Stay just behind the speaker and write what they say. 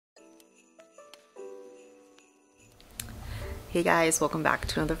Hey guys, welcome back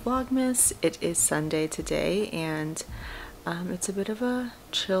to another Vlogmas. It is Sunday today and it's a bit of a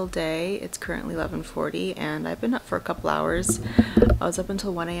chill day. It's currently 11:40 and I've been up for a couple hours. I was up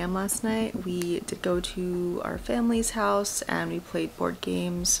until 1 a.m. last night. We did go to our family's house and we played board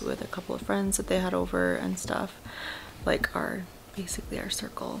games with a couple of friends that they had over and stuff, like basically our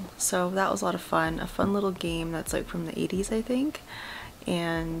circle. So that was a lot of fun. A fun little game that's like from the 80s, I think.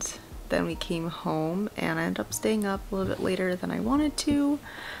 And then we came home and I ended up staying up a little bit later than I wanted to.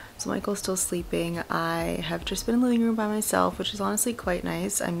 So Michael's still sleeping. I have just been in the living room by myself, which is honestly quite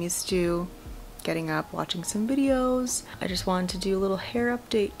nice. I'm used to getting up, watching some videos. I just wanted to do a little hair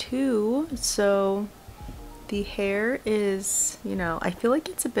update too. So the hair is, you know, I feel like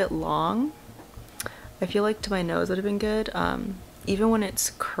it's a bit long. I feel like to my nose would have been good. Even when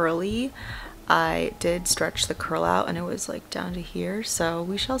it's curly, I did stretch the curl out and it was like down to here, so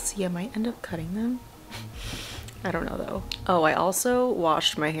we shall see. I might end up cutting them. I don't know though. Oh, I also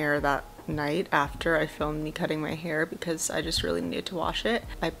washed my hair that night after I filmed me cutting my hair because I just really needed to wash it.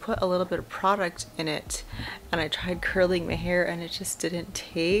 I put a little bit of product in it and I tried curling my hair and it just didn't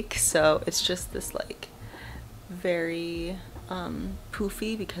take, so it's just this like very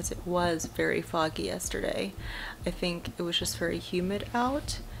poofy because it was very foggy yesterday. I think it was just very humid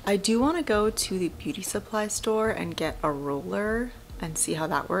out. I do want to go to the beauty supply store and get a roller and see how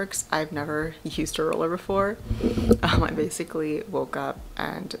that works. I've never used a roller before. I basically woke up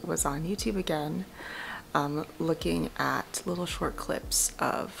and was on YouTube again, looking at little short clips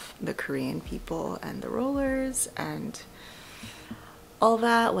of the Korean people and the rollers and all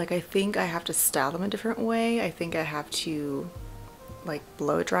that. Like, I think I have to style them a different way. I think I have to like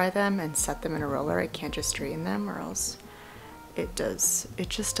blow dry them and set them in a roller. I can't just straighten them or else it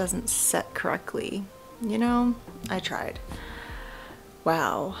just doesn't set correctly, you know. I tried.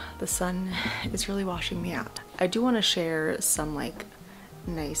 Wow, the sun is really washing me out. I do want to share some like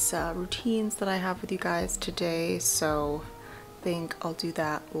nice routines that I have with you guys today, so I think I'll do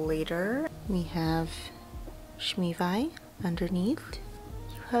that later. We have Shmivai underneath.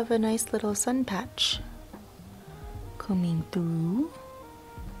 You have a nice little sun patch coming through.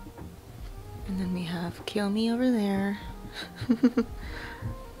 And then we have Kyomi over there.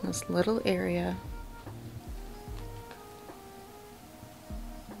 This little area.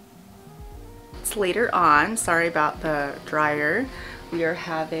 It's later on, sorry about the dryer. We are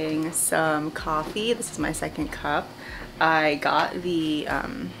having some coffee. This is my second cup. I got the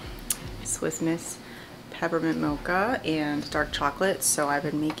Swiss Miss peppermint mocha and dark chocolate, so I've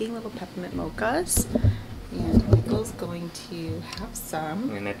been making little peppermint mochas. And Michael's going to have some.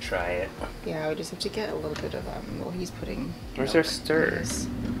 I'm gonna try it. Yeah, we just have to get a little bit of well, he's putting. Where's our stirs?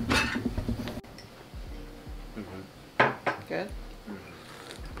 Good.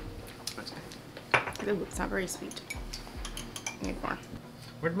 That's good. Ooh, it's not very sweet. I need more.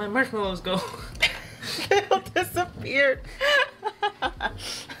 Where'd my marshmallows go? They all disappeared.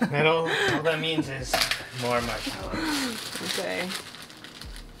 All that means is more marshmallows. Okay.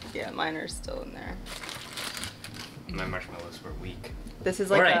 Yeah, mine are still in there. My marshmallows were weak. This is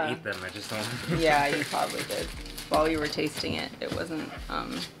like or I ate them, I just don't. Yeah, you probably did. While you were tasting it, it wasn't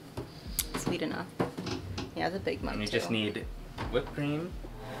sweet enough. Yeah, it's a big mug. And you too. just need whipped cream.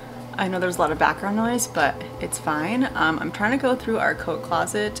 I know there's a lot of background noise, but it's fine. I'm trying to go through our coat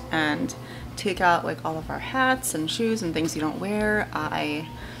closet and take out like all of our hats and shoes and things you don't wear. I'm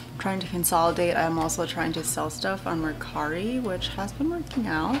trying to consolidate. I'm also trying to sell stuff on Mercari, which has been working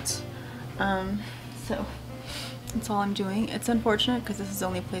out. So that's all I'm doing. It's unfortunate because this is the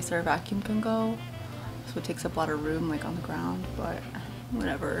only place our vacuum can go, so it takes up a lot of room like on the ground, but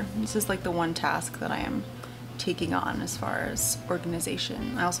whatever. This is like the one task that I am taking on as far as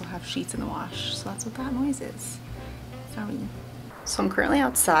organization. I also have sheets in the wash, so that's what that noise is. Sorry. So I'm currently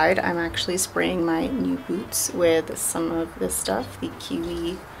outside. I'm actually spraying my new boots with some of this stuff, the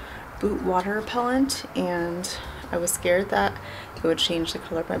Kiwi boot water repellent, and I was scared that it would change the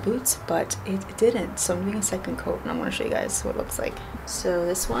color of my boots, but it didn't. So I'm doing a second coat and I'm going to show you guys what it looks like. So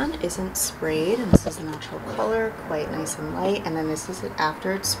this one isn't sprayed and this is the natural color, quite nice and light, and then this is it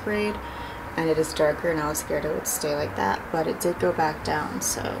after it's sprayed and it is darker, and I was scared it would stay like that, but it did go back down.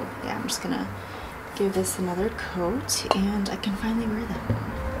 So yeah, I'm just gonna give this another coat and I can finally wear them.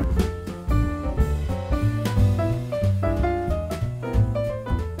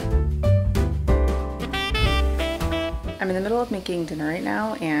 I'm in the middle of making dinner right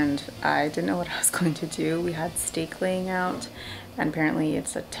now and I didn't know what I was going to do. We had steak laying out and apparently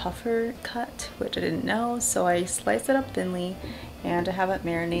it's a tougher cut, which I didn't know, so I sliced it up thinly and I have it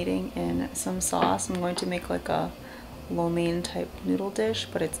marinating in some sauce. I'm going to make like a lo mein type noodle dish,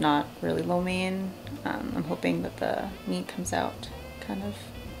 but it's not really lo mein. I'm hoping that the meat comes out kind of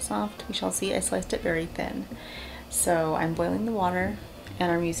soft. We shall see. I sliced it very thin. So I'm boiling the water,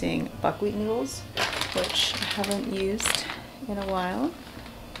 and I'm using buckwheat noodles, which I haven't used in a while.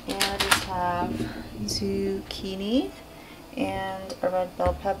 And I just have zucchini and a red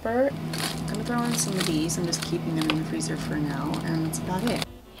bell pepper. I'm gonna throw in some of these. I'm just keeping them in the freezer for now, and that's about it.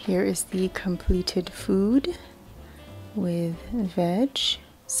 Here is the completed food with veg.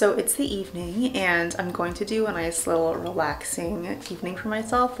 So it's the evening, and I'm going to do a nice little relaxing evening for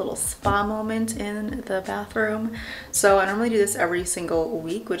myself, a little spa moment in the bathroom. So I normally do this every single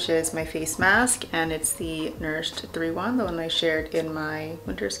week, which is my face mask, and it's the Nourished 3-1, the one I shared in my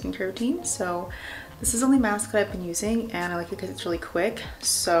winter skincare routine. So this is the only mask that I've been using, and I like it because it's really quick.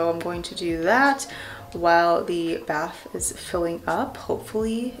 So I'm going to do that while the bath is filling up.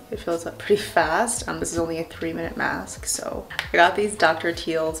 Hopefully it fills up pretty fast. This is only a 3-minute mask. So I got these Dr.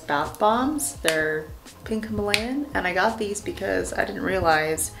 Teal's bath bombs. They're pink Himalayan, and I got these because I didn't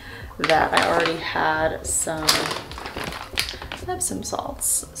realize that I already had some Epsom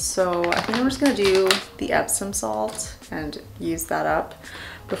salts. So I think I'm just gonna do the Epsom salt and use that up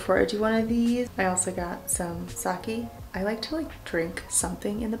before I do one of these. I also got some sake. I like to drink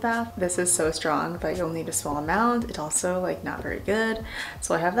something in the bath. This is so strong that you'll need a small amount. It's also not very good.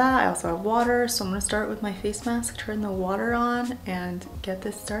 So I have that. I also have water. So I'm gonna start with my face mask, turn the water on, and get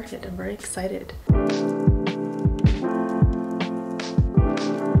this started. I'm very excited.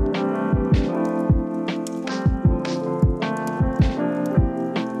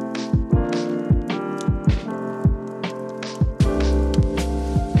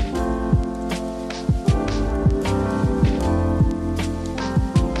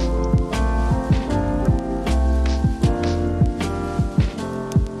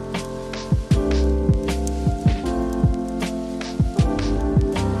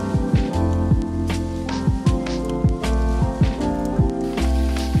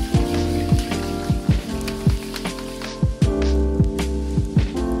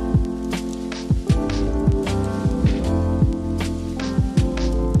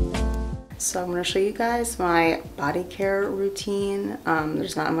 So I'm going to show you guys my body care routine.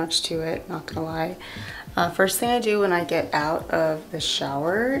 There's not much to it, not gonna lie. First thing I do when I get out of the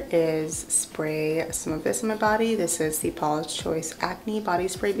shower is spray some of this on my body. This is the Paula's Choice Acne Body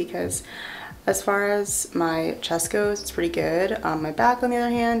Spray because as far as my chest goes, it's pretty good. My back, on the other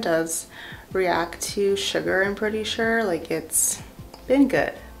hand, does react to sugar, I'm pretty sure. It's been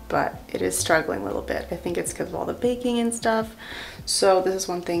good, but it is struggling a little bit. I think it's because of all the baking and stuff. So this is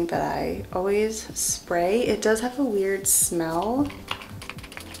one thing that I always spray. It does have a weird smell.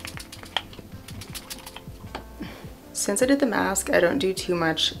 Since I did the mask, I don't do too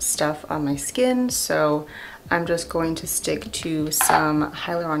much stuff on my skin, so I'm just going to stick to some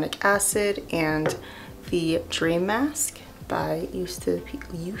hyaluronic acid and the Dream Mask by Youth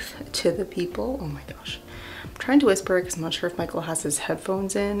to the People. Oh my gosh. I'm trying to whisper because I'm not sure if Michael has his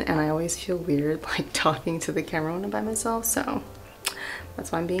headphones in, and I always feel weird talking to the camera when I'm by myself, so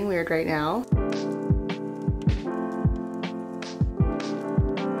that's why I'm being weird right now.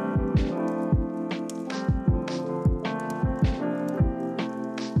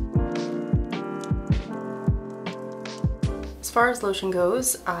 As far as lotion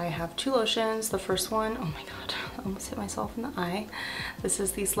goes, I have 2 lotions. The first one, oh my god, I almost hit myself in the eye. This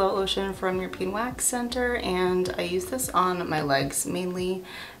is the Slow Lotion from European Wax Center, and I use this on my legs mainly,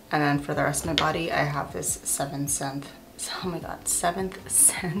 and then for the rest of my body I have this 7th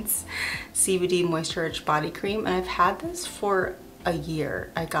Sense CBD Moisture Rich Body Cream, and I've had this for a year.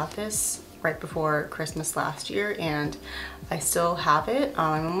 I got this right before Christmas last year, and I still have it.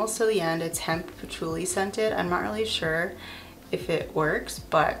 I'm almost to the end. It's hemp patchouli scented. I'm not really sure if it works,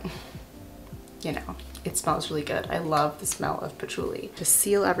 but you know, it smells really good. I love the smell of patchouli. To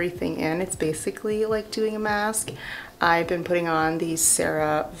seal everything in, it's basically like doing a mask. I've been putting on the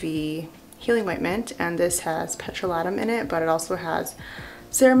CeraVe Healing Ointment, and this has petrolatum in it, but it also has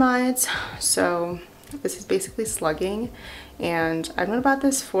ceramides. So this is basically slugging, and I've known about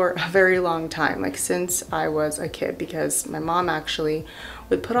this for a very long time, since I was a kid, because my mom actually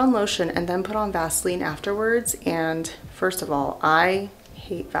would put on lotion and then put on Vaseline afterwards. And first of all, I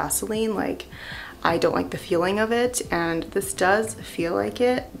hate Vaseline. I don't like the feeling of it, and this does feel like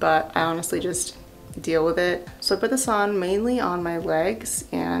it, but I honestly just deal with it. So I put this on mainly on my legs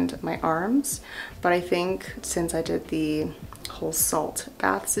and my arms, but I think since I did the whole salt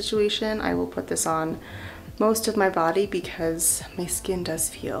bath situation, I will put this on most of my body because my skin does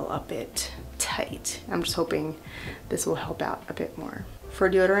feel a bit tight. I'm just hoping this will help out a bit more. For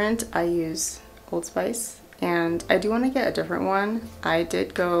deodorant, I use Old Spice. and I do want to get a different one. I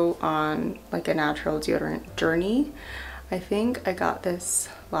did go on like a natural deodorant journey. I think I got this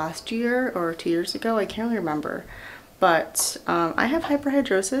last year or 2 years ago, I can't really remember. But I have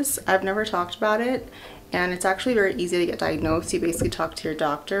hyperhidrosis. I've never talked about it, and it's actually very easy to get diagnosed. You basically talk to your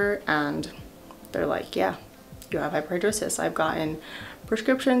doctor and they're like, yeah, you have hyperhidrosis. I've gotten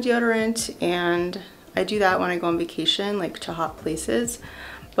prescription deodorant, and I do that when I go on vacation, like to hot places.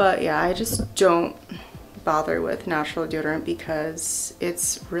 But yeah, I just don't bother with natural deodorant because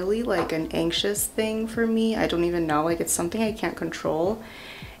it's really like an anxious thing for me. I don't even know, like it's something I can't control,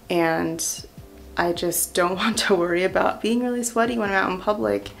 and I just don't want to worry about being really sweaty when I'm out in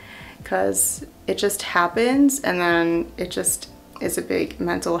public, because it just happens, and then it just is a big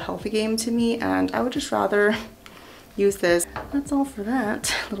mental health game to me, and I would just rather use this. That's all for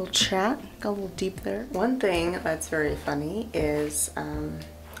that little chat. Got a little deep there. One thing that's very funny is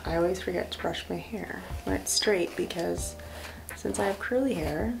I always forget to brush my hair when it's straight, because since I have curly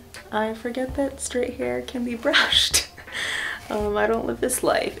hair, I forget that straight hair can be brushed. I don't live this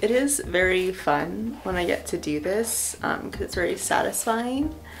life. It is very fun when I get to do this because it's very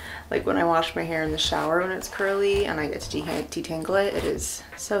satisfying. Like when I wash my hair in the shower when it's curly and I get to detangle it, it is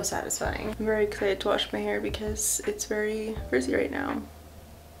so satisfying. I'm very excited to wash my hair because it's very frizzy right now.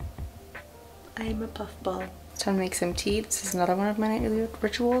 I am a puffball. It's time to make some tea. This is another one of my nightly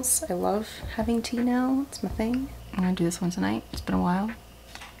rituals. I love having tea now. It's my thing. I'm gonna do this one tonight. It's been a while.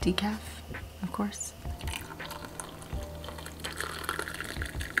 Decaf, of course.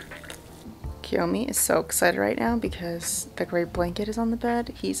 Kiyomi is so excited right now because the gray blanket is on the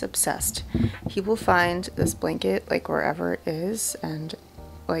bed. He's obsessed. He will find this blanket like wherever it is and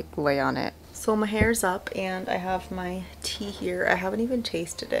like lay on it. So my hair's up and I have my tea here. I haven't even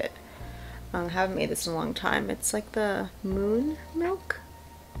tasted it. I haven't made this in a long time. It's like the moon milk.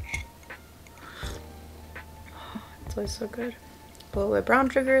 It's always so good. Put a little bit of brown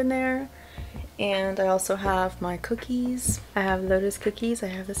sugar in there. And I also have my cookies. I have Lotus cookies. I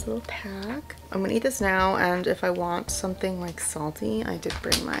have this little pack. I'm gonna eat this now, and if I want something like salty, I did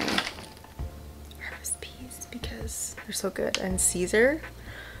bring my harvest peas because they're so good. And Caesar.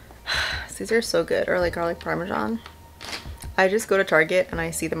 Caesar is so good, or like garlic parmesan. I just go to Target and I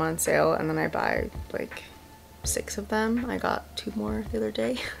see them on sale and then I buy like 6 of them. I got 2 more the other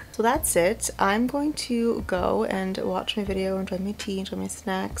day. So that's it. I'm going to go and watch my video, enjoy my tea, enjoy my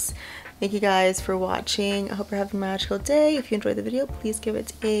snacks. Thank you guys for watching. I hope you're having a magical day. If you enjoyed the video, please give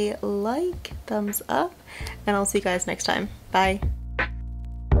it a like, thumbs up, and I'll see you guys next time. Bye.